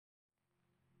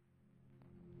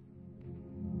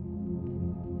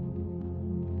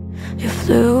You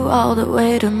flew all the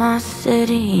way to my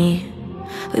city.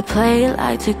 We played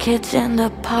like two kids in the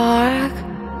park.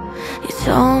 You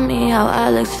told me how I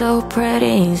look so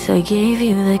pretty, so I gave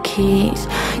you the keys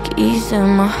in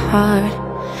my heart.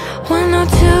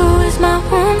 102 is my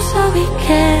room, so we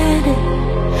get it.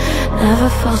 Never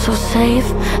felt so safe,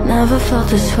 never felt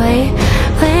this way.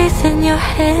 Placing your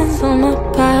hands on my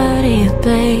body,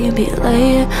 baby,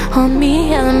 lay it on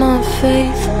me and my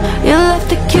face. You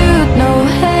left a cute note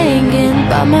hanging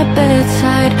by my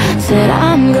bedside. Said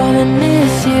I'm gonna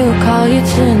miss you, call you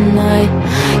tonight.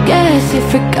 Guess you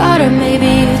forgot, or maybe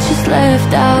you just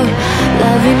left out.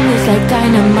 Loving is like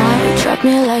dynamite, drop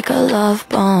me like a love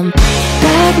bomb.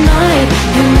 That night,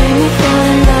 you made me fall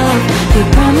in love. You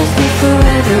promised me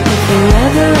forever, but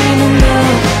forever ain't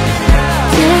enough.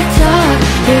 Tick tock,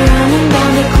 you're running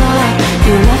down the clock.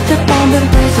 You left a bomb in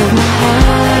place of my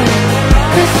heart.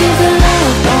 'Cause he's a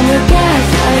love bomb, a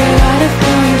gaslighter out of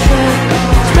control.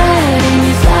 Spreading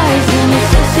his lies and he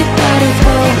says he got it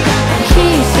all. And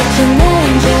he's such an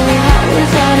angel, how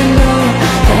was I to know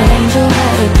that angel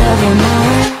had a devil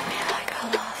mind?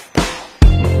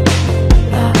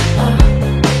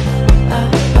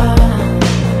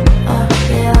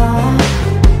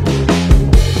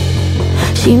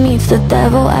 She meets the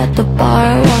devil at the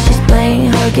bar while she's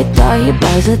playing her guitar. He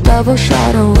buys a double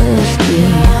shot of whiskey.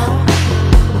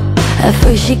 At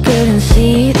first she couldn't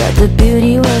see that the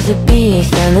beauty was a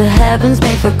beast and the heavens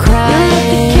made for crying. You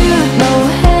left a cute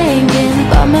note hanging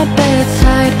by my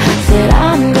bedside. Said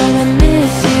I'm gonna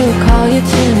miss you, call you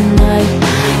tonight.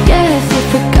 Guess you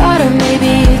forgot, or maybe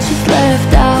you just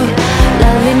left out.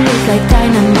 Loving is like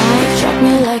dynamite, drop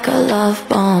me like a love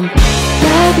bomb.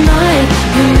 That night,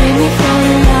 you made me fall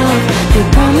in love. You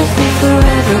promised me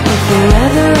forever, but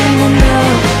forever ain't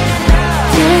enough.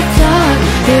 Tick tock,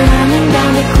 you're running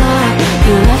down the clock.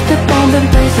 You left a bomb in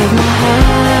place of my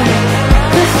heart.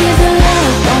 'Cause he's a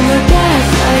love bomb, a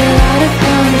gaslighter out of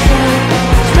control.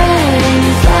 Spreading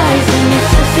his lies and he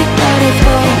says he got it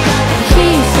all.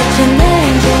 He's such an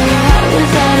angel, how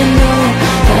was I to know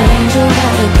that angel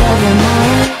had a devil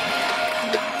mind?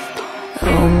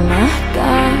 Oh my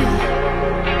God,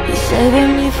 he's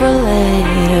saving me for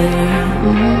later.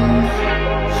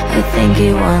 I think he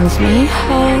wants me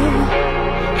whole.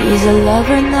 He's a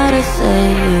lover, not a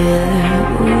savior.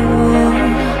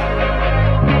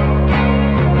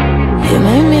 You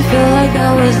made me feel like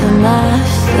I was the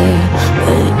master,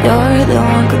 but you're the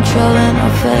one controlling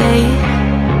our fate.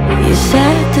 You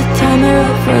set the timer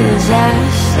up for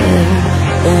disaster,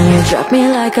 then you dropped me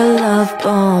like a love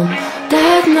bomb.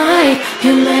 That night,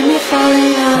 you made me fall in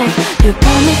love. You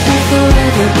promised me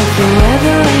forever, but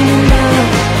forever ain't enough.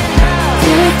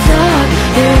 Tick tock,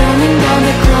 you're running down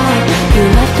the clock. You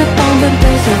left a bomb in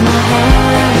place of my heart.